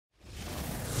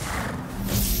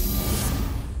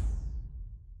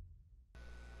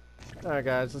Alright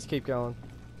guys, let's keep going.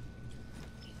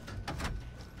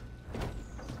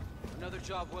 Another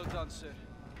job well done, sir.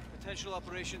 Potential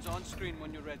operations on screen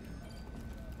when you're ready.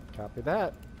 Copy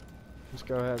that. Let's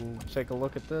go ahead and take a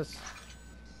look at this.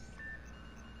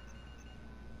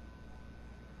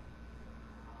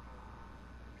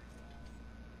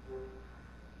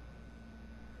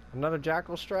 Another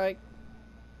jackal strike?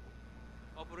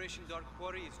 Operation Dark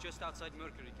Quarry is just outside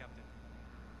Mercury, Captain.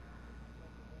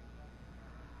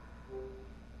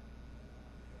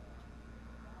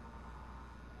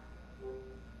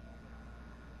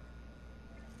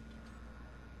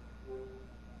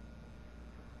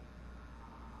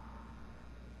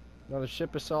 Another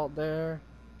ship assault there.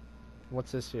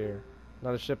 What's this here?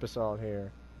 Another ship assault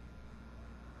here.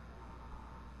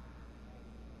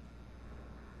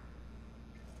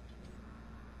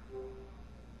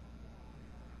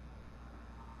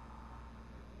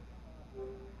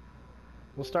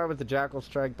 We'll start with the Jackal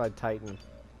strike by Titan.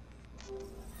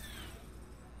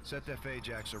 ZF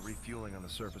Ajax are refueling on the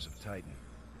surface of Titan.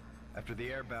 After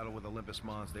the air battle with Olympus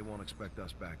Mons, they won't expect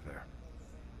us back there.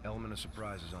 Element of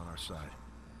surprise is on our side.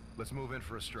 Let's move in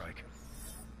for a strike.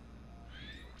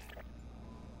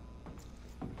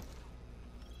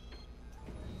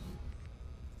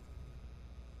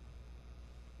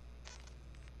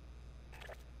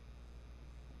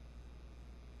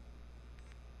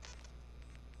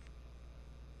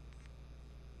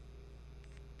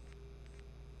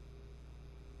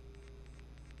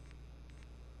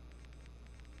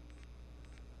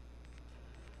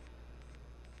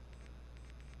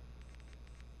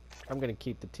 I'm gonna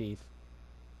keep the teeth.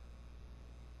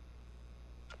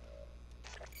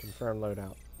 Confirm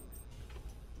loadout.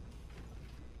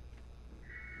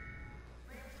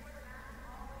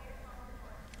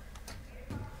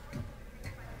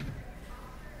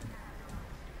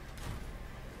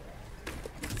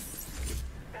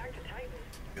 Back to Titan.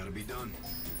 Gotta be done.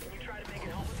 Can you try to make it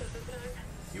help with us this time?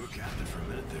 You were captain for a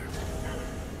minute there.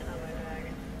 Not my bag.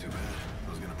 Too bad. I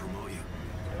was gonna promote you.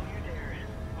 Don't you dare.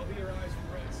 I'll be your eyes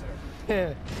for red, sir.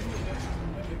 Yeah.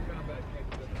 Limited combat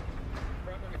capability.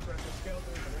 Primary threat is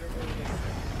skeleton and airborne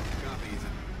laser. Copy,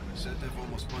 Ethan. ZF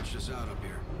almost punched us out up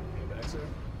here. Okay, back, sir.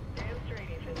 Damn straight,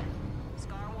 Ethan.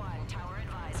 Scar 1, tower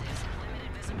advises.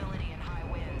 Limited visibility and high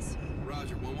winds.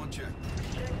 Roger, 1-1 check.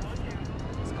 Check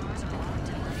 1-2. Scars are locked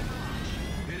and ready for launch.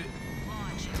 Hit it.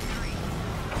 Launch in 3.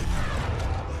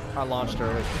 I launched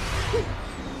early.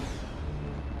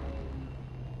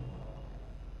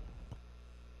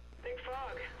 Big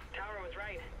fog. Tower was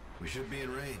right. We should be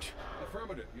in range.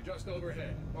 Affirmative. You're just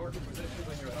overhead. Marking position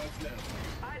when your HUD's down.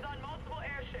 Eyes on multiple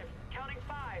airships. Counting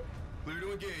 5. Clear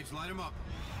to engage. Light him up.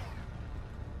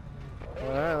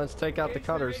 Alright, let's take out the Engage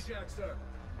for cutters. Ajax, sir.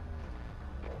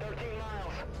 13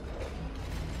 miles.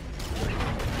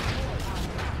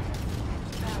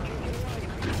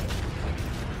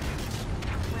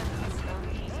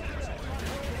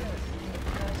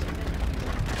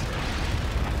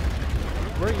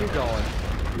 Where are you going?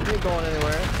 You ain't going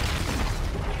anywhere.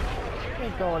 You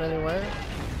ain't going anywhere.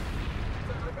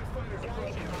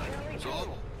 Salt.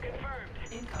 Confirmed.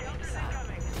 Incoming Delta's south.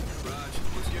 incoming. Raj,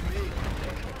 let's give me.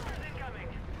 Delta's incoming.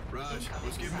 Raj,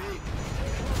 let's give me.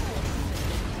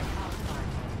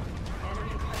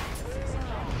 Enemy clearance.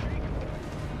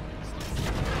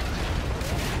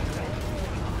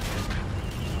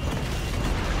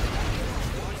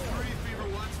 Watch 3, Fever,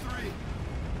 watch 3.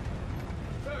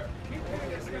 Sir, keep hitting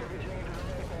this guy. 30 minutes.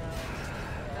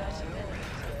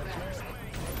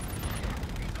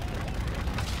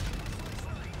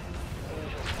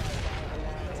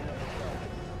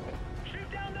 Shoot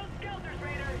down those skelters,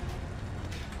 Raider.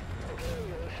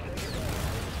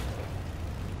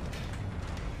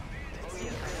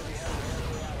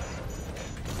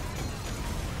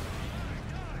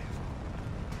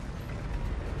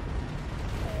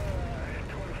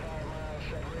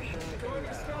 Going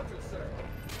to skelter, sir.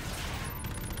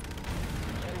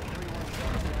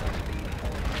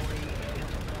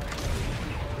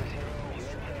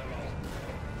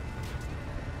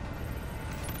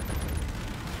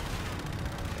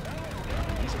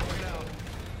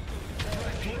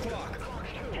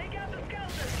 Take out the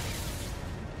skelters.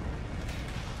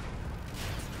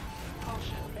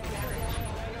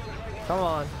 Come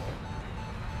on.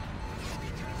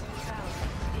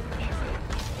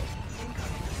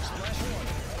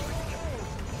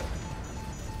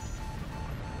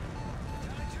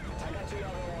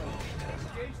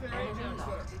 Engage the Enemy Ajax,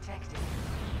 lock sir. detected.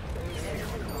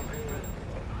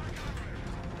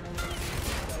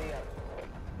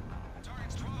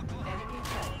 Enemy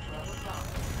tank level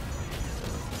locked.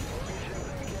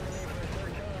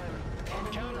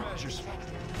 Enemy lock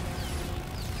detected.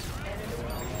 Enemy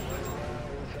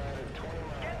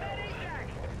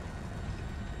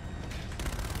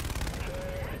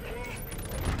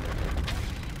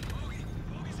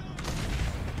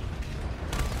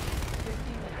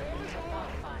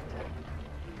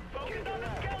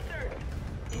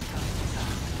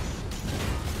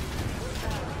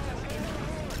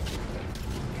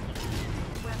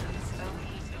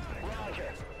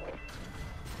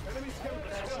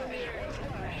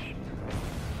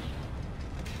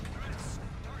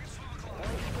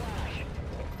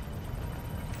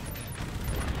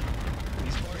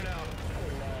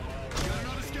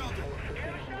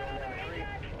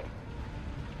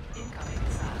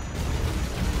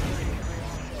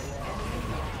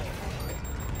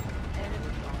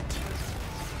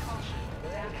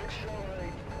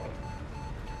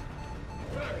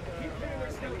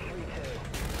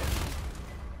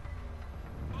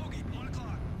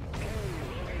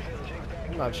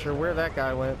I'm not sure where that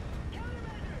guy went.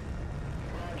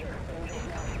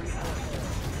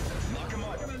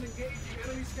 Recommend engaging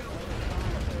enemy skeletons.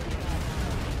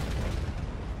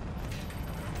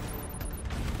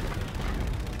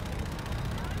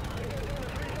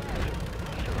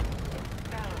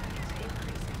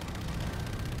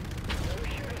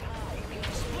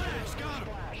 Splash! Got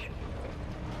him!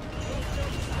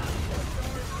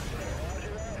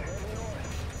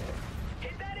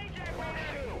 Hit that Ajax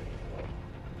Raider!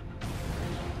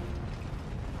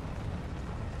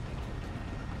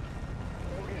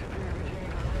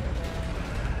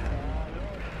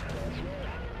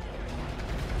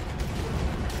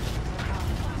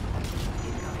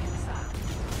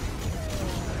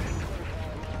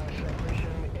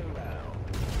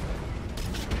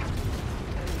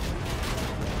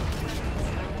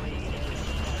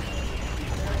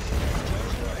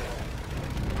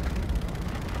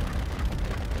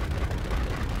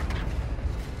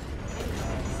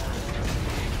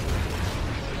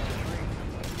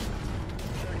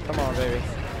 Come on, baby.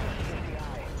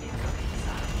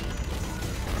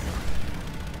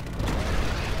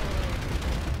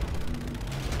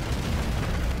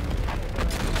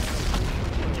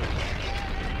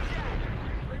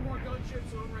 Three more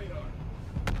gunships on radar.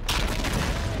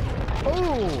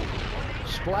 Oh!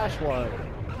 Splash one.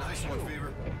 Nice one,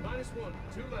 Fever. -1,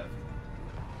 2 left.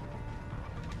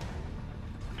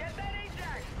 Get that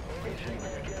Ajax!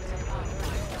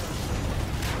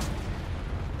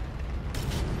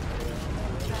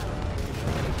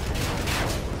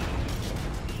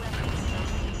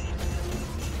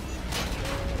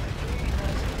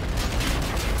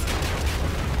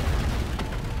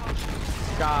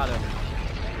 Got him. Be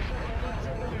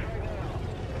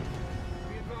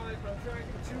advised, I'm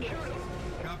tracking 2 missiles.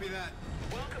 Copy that.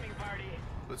 Welcoming party.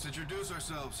 Let's introduce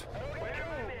ourselves. Where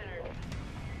are manners?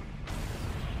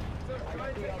 So try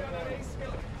and take out that ace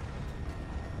skeleton.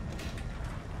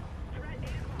 Threat is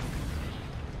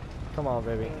Come on,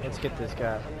 baby. Let's get this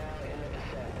guy.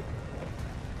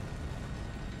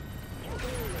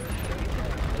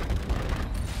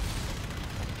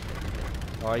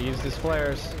 Oh, I used his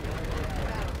flares.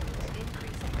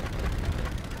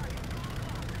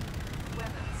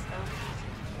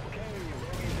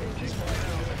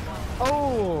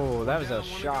 Oh, that was a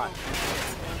shot.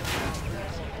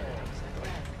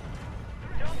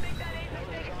 Don't think that Ajax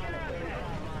takes care of it.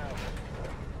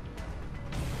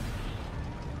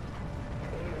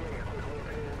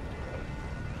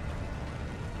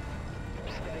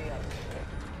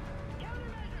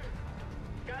 Countermeasures!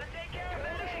 Gotta take care of it!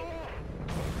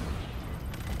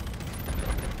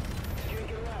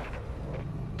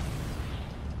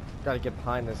 Gotta get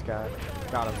behind this guy.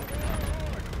 Got him.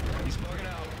 He's bugging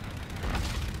out.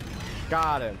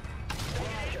 Got him.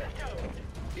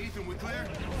 Ethan, we clear?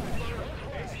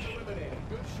 Ace eliminated.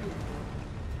 Good shooting.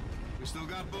 We still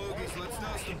got bogeys. Let's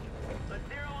dust them. Let's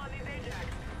zero on these Ajax.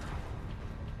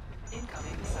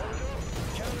 Incoming sound.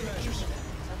 Countermeasures.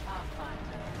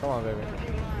 Come on, baby.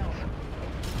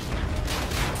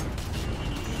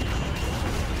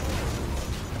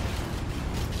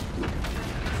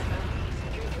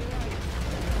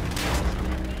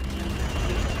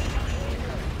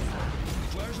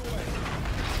 Flares away.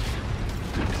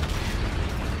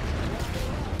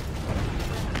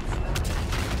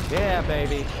 Yeah,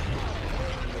 baby.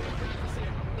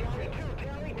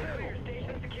 Carrier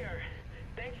station secure.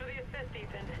 Thanks for the assist,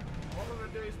 Ethan. All of the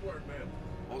day's work, man.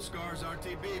 Old Scars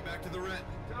RTB, back to the ret.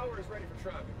 Tower is ready for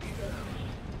traffic. Ethan out.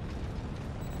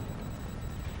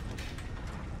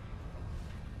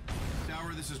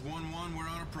 Tower, this is 1-1. We're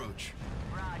on approach.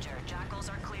 Roger. Jackals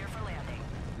are clear for landing.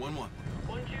 1-1.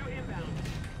 1-2 inbound.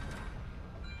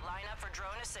 Line up for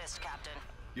drone assist, Captain.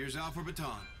 Gears out for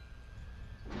baton.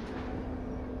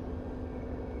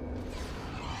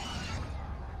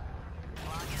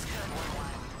 Log is good,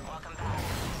 1-1. Welcome back.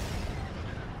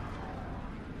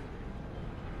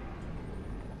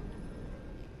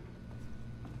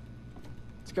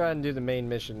 Let's go ahead and do the main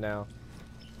mission now.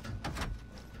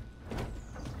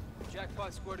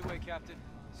 Jackpot squared away, Captain.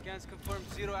 Scans confirm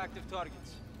 0 active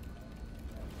targets.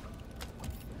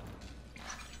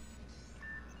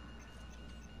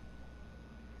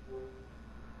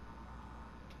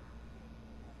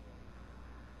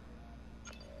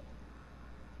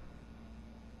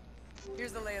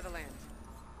 Here's the lay of the land.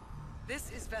 This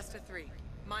is Vesta 3,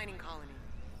 mining colony.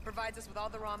 Provides us with all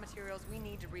the raw materials we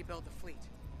need to rebuild the fleet.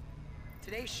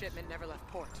 Today's shipment never left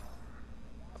port.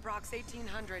 Approx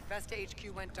 1800, Vesta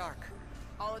HQ went dark.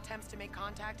 All attempts to make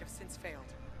contact have since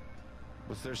failed.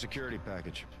 What's their security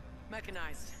package?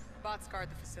 Mechanized. Bots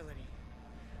guard the facility.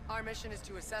 Our mission is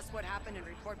to assess what happened and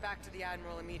report back to the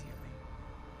Admiral immediately.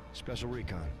 Special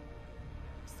recon.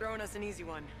 He's throwing us an easy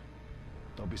one.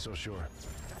 Don't be so sure.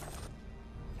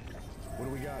 What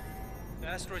do we got? The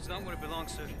asteroid's not where it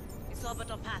belongs, sir. Its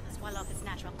orbital path is well off its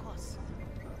natural course.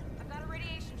 I've got a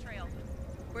radiation trail.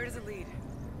 Where does it lead?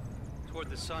 Toward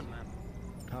the sun, ma'am.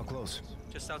 How close?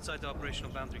 Just outside the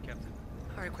operational boundary, Captain.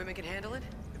 Our equipment can handle it?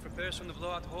 If repairs from the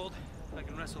blowout hold, I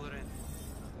can wrestle it in.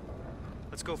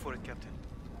 Let's go for it, Captain.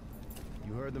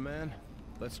 You heard the man.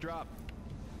 Let's drop.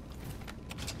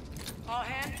 All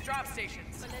hands, drop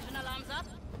stations. Collision alarms up.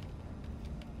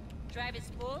 Drive is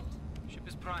full. Ship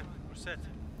is prime. We're set.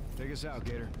 Take us out,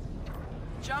 Gator.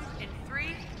 Jump in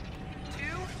 3, 2,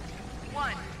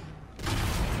 1.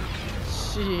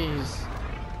 Jeez.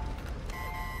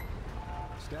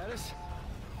 Status?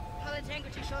 Hull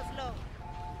integrity shows low.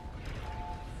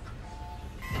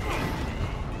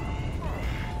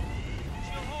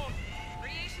 Shield hold.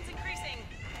 Radiation's increasing.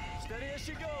 Steady as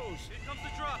she goes. Here comes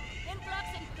the drop. Influx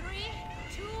in 3,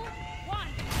 2, 1.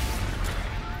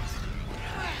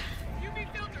 UV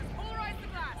filters, polarize the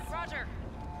glass. Roger.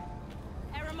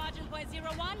 Error margin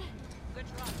 0.01. Good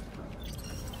drop.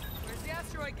 Where's the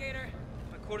asteroid, Gator?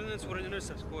 My coordinates were an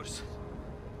intercept course.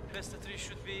 Vesta 3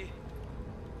 should be...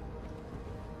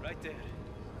 right there.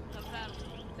 Confirmed.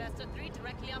 Vesta 3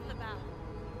 directly off the bow.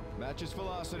 Matches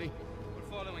velocity. We're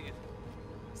following it.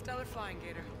 Stellar flying,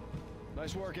 Gator.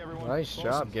 Nice work, everyone. Nice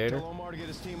Awesome. job, Gator. Tell Omar to get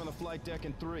his team on the flight deck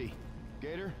in 3.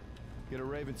 Gator, get a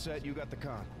Raven set. You got the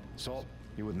con. Salt,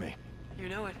 you with me. You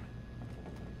know it.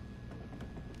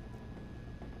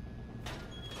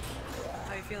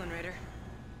 How you feeling, Raider?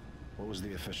 What was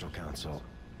the official count, Salt?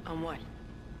 On what?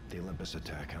 The Olympus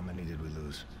attack. How many did we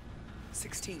lose?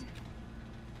 16.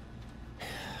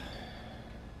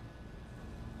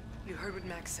 You heard what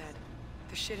Max said.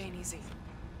 This shit ain't easy.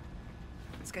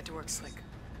 Let's get to work, Slick.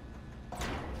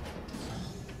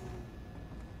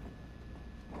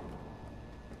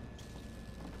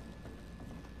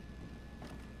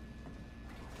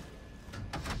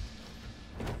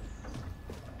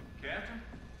 Captain?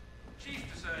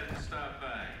 Chief decided to stop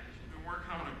by. She's been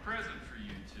working on a present for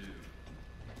you two.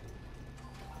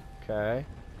 Okay.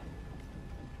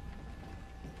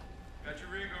 Got your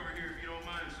rig over here if you don't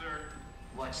mind, sir.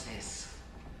 Watch this.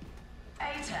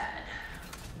 ATAD.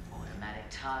 Automatic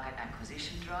target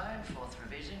acquisition drone, 4th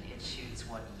revision. It shoots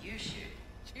what you shoot.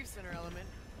 Chief Center element.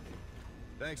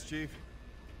 Thanks, Chief.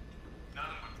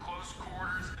 Nothing but close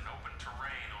quarters and open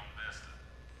terrain on Vesta.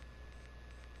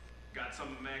 Got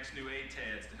some of Mac's new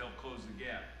ATADs to help close the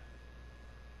gap.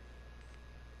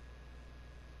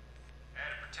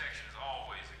 Added protection is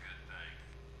always a good thing.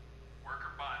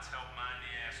 Worker bots help mine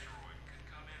the asteroid. Could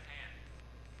come in handy.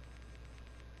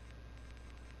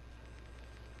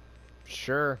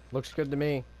 Sure. Looks good to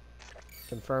me.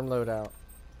 Confirm loadout.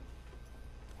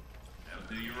 That'll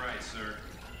do you right, sir.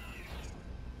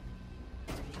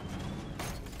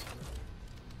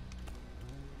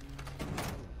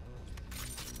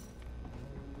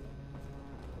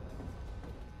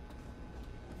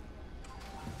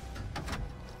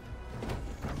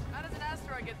 How does an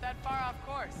asteroid get that far off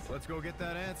course? Let's go get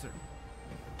that answer.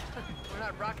 We're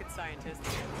not rocket scientists.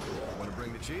 Want to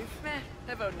bring the chief? Meh,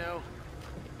 I vote no.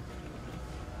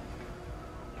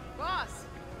 Boss!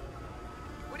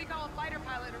 What do you call a fighter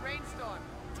pilot in a rainstorm?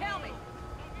 Tell me!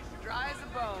 Dry as a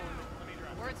bone.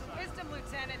 Words with wisdom,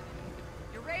 Lieutenant.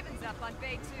 Your Raven's up on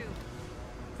Bay 2.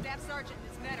 Staff Sergeant and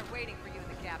his men are waiting for you and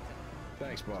the Captain.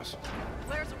 Thanks, boss.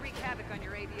 Flares will wreak havoc on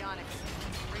your avionics.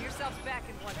 Bring yourselves back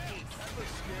in one piece.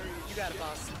 You got it,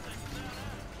 boss.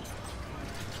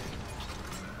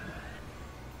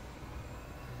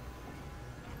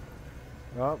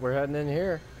 Oh, we're heading in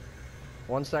here.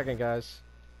 1 second, guys.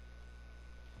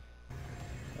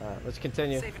 Alright, let's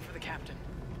continue. Save it for the Captain.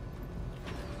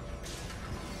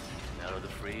 Out of the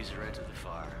freezer into the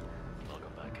fire.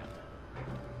 Welcome back, Captain.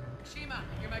 Shima,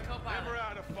 you're my co-pilot. Never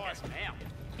out of fight. Yes, ma'am.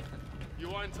 You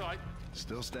on tight?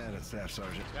 Still standing, Staff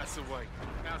Sergeant. That's the way.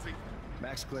 How's he?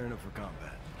 Max clearing up for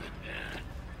combat.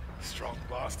 Strong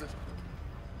bastard.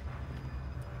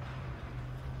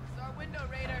 It's our window,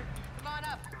 Raider. Come on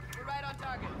up. We're right on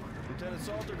target. Lieutenant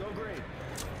Salter, go green.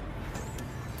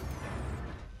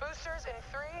 Boosters in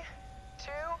 3,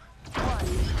 2, 1.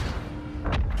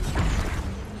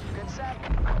 Good set.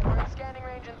 We're in scanning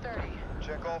range in 30.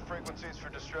 Check all frequencies for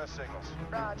distress signals.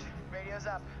 Raj, radio's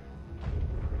up.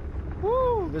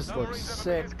 Woo! This looks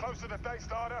sick. Closer to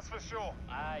Daystar, that's for sure.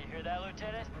 Ah, you hear that,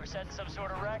 Lieutenant? We're setting some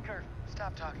sort of record.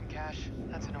 Stop talking, Cash.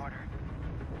 That's an order.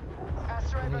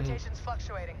 Asteroid rotation's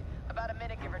fluctuating. About a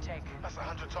minute, give or take. That's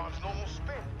 100 times normal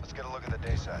spin. Let's get a look at the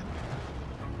day side.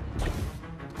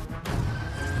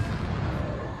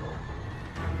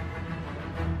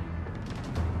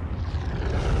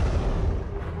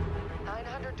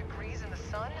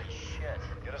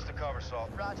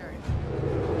 Roger.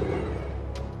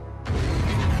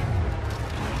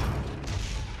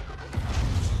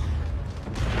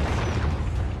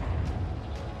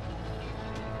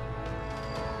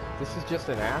 This is just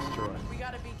an asteroid. We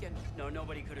got a beacon. No,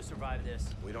 nobody could have survived this.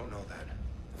 We don't know that.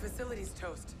 The facility's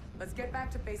toast. Let's get back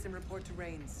to base and report to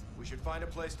Rains. We should find a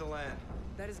place to land.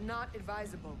 That is not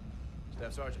advisable.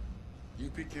 Staff Sergeant. You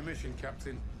pick your mission,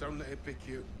 Captain. Don't let it pick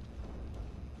you.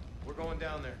 We're going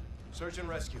down there. Search and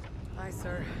rescue. Aye,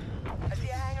 sir. I see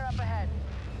a hangar up ahead.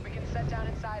 We can set down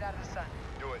inside out of the sun.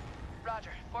 Do it.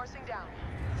 Roger. Forcing down.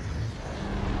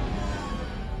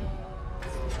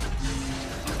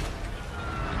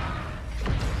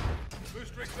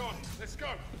 Boost rigs on. Let's go.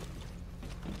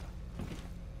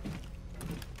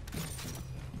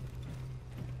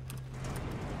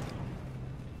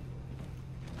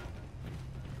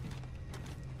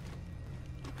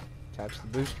 Attach the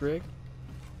boost rig.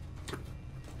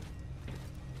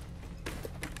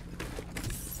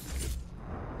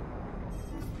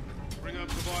 Bring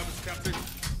up survivors, Captain.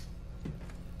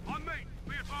 On me.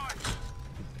 Be advised.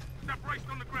 Separation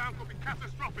on the ground could be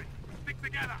catastrophic. Stick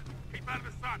together. Keep out of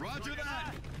the sun. Roger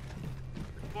that.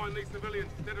 Let's find these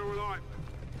civilians, dead or alive.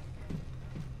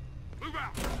 Move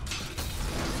out.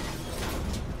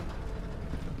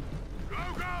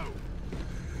 Go, go.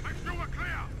 Make sure we're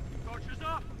clear. Torches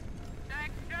up.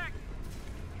 Check, check.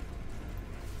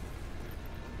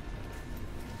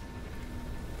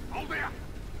 Hold there.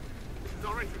 This is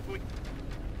our entry point.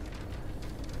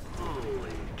 Holy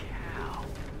cow.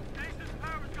 Jason's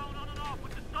power's going on and off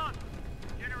with the sun.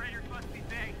 Generators must be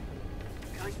big.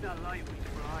 Guy's not light, we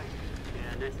tried.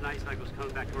 Yeah, and that night cycle's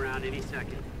coming back around any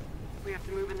second. We have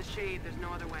to move in the shade. There's no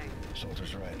other way.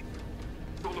 Soldier's right.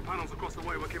 Solar panels across the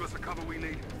way will give us the cover we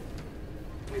need.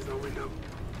 Here's our window.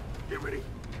 Get ready.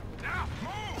 Now,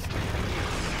 move!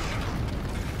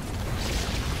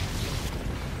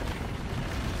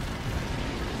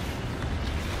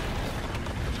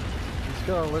 Let's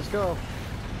go, let's go.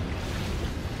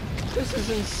 This is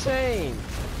insane.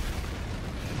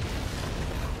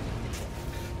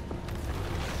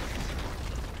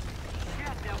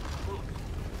 Yeah, that was close.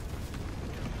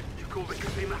 You call the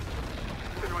Kazima?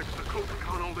 Generators are cooked,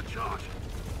 can't hold the charge.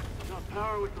 Got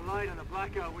power with the light and the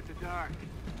blackout with the dark.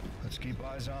 Let's keep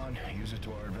eyes on. Use it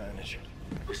to our advantage.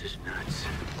 This is nuts.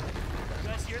 You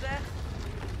guys hear that?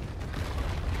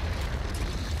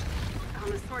 On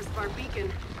the source of our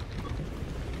beacon.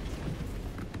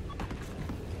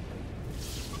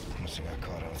 Must have got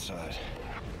caught outside.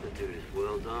 The dude is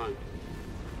well done.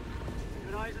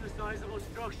 Good eyes on the size of the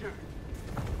structure.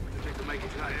 We just need to make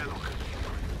it to that airlock.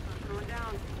 I'm going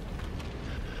down.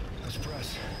 Let's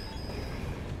press.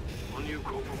 On you,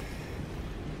 Corporal.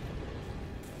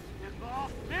 Get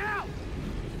off now!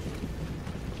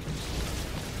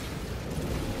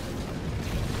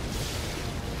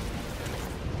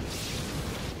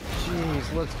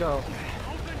 Jeez, let's go.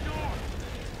 Open door!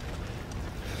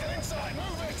 Get inside!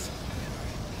 Move it!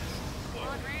 Come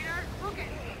on, Raider. Book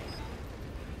it.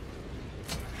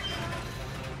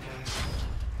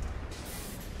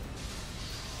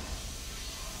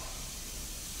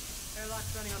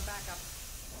 Airlock's running on backup.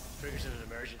 Triggers in an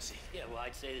emergency. Yeah, well,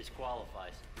 I'd say this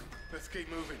qualifies. Let's keep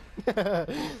moving.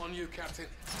 On you, Captain.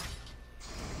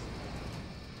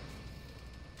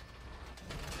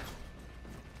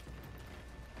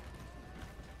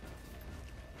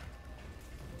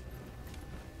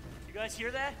 You guys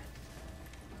hear that?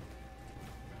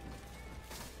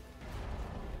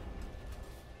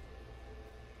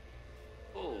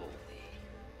 Holy.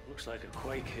 Looks like a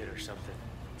quake hit or something.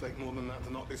 Take more than that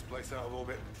to knock this place out of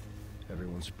orbit.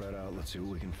 Everyone spread out. Let's see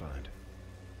what we can find.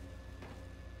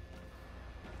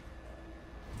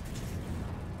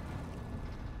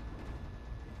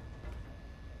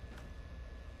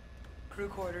 Crew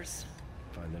quarters.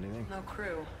 Find anything? No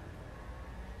crew.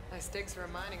 Nice digs for a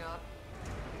mining op.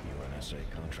 UNSA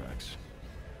contracts.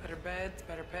 Better beds,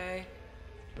 better pay.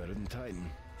 Better than Titan.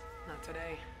 Not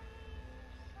today.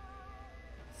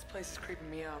 This place is creeping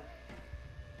me out.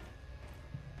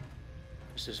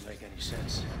 This doesn't make any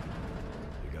sense.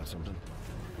 You got something?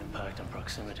 Impact and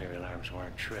proximity alarms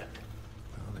weren't tripped.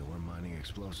 Well, they were mining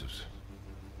explosives.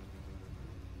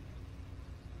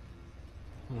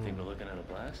 You think we're looking at a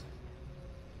blast?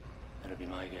 That'd be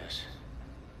my guess.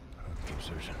 I'll keep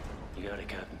searching. You got it,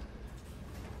 Captain.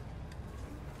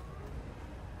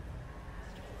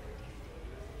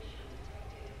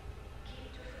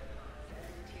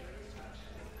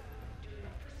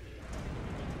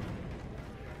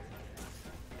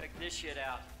 Check this shit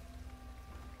out.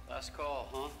 Last call,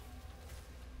 huh?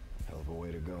 Hell of a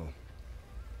way to go.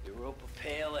 Europa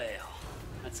Pale Ale.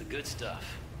 That's the good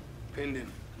stuff. Pinned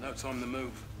him. No time to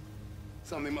move.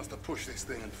 Something must have pushed this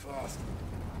thing and fast.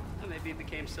 Well, maybe he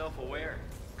became self-aware.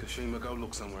 Kashima, go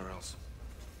look somewhere else.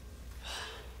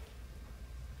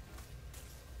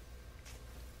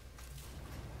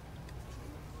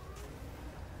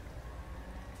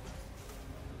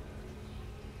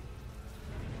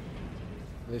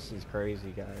 This is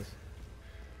crazy, guys.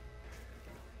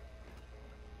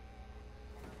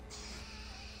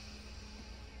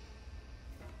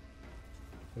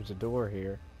 There's a door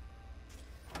here.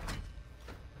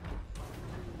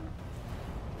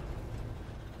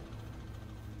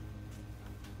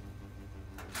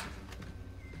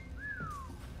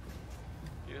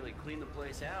 Nearly cleaned the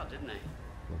place out, didn't they?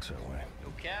 Looks that way.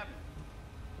 Yo, Captain.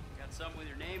 Got something with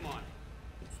your name on it.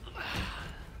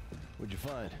 What'd you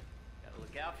find? Gotta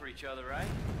look out for each other, right?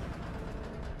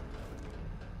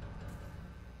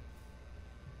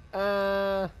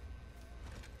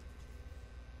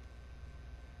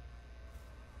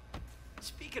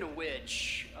 Speaking of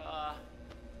which,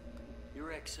 your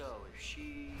XO, is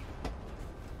she,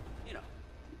 you know,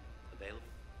 available?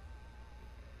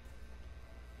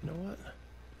 You know what?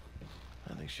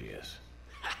 I think she is.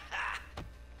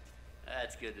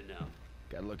 That's good to know.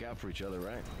 Gotta look out for each other,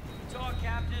 right? Talk,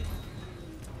 Captain.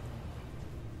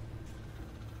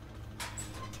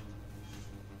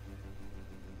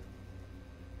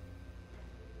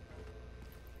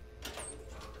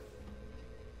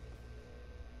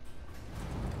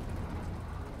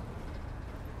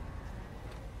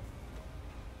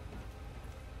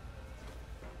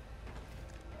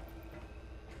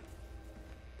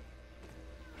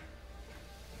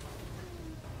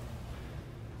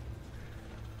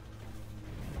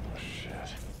 Oh, shit.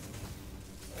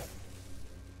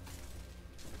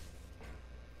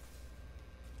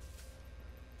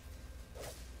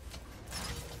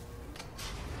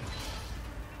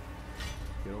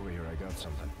 Get over here, I got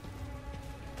something.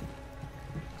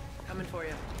 Coming for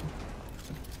you.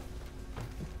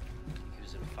 He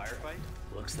was in a firefight?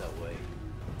 Looks that way.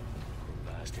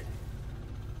 Poor bastard.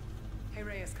 Hey,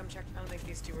 Reyes, come check. I don't think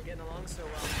these two were getting along so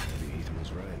well. Maybe Ethan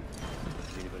was right.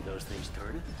 Anybody with those things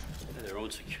turning? Their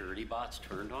own security bots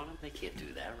turned on them? They can't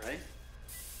do that, right?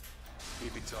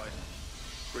 Keep it tight.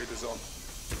 Breathers on.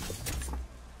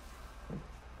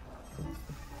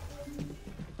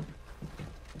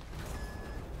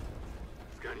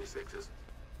 Scan your sixes.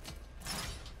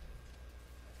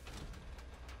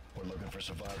 We're looking for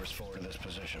survivors forward of this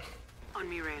position. On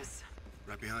me, Reyes.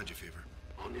 Right behind you, Fever.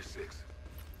 On your six.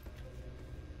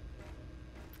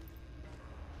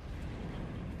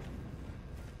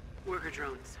 Worker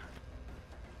drones.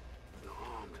 They're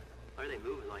armed. Why are they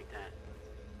moving like that?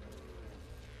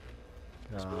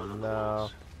 Oh, no.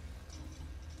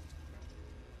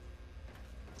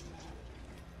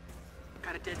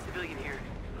 Got a dead civilian here.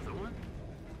 Another one?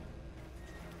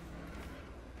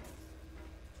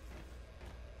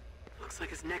 Looks like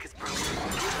his neck is broken.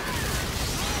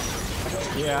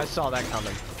 Yeah, I saw that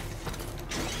coming.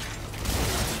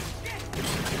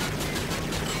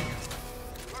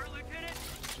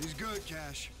 She's good,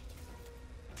 Cash.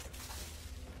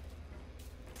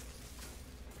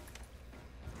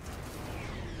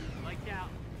 Lights out.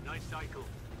 Nice cycle.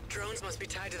 Drones must be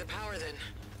tied to the power then.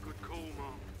 Good call,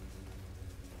 Mom.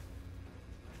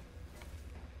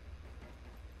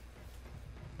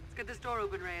 Let's get this door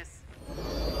open, Reyes.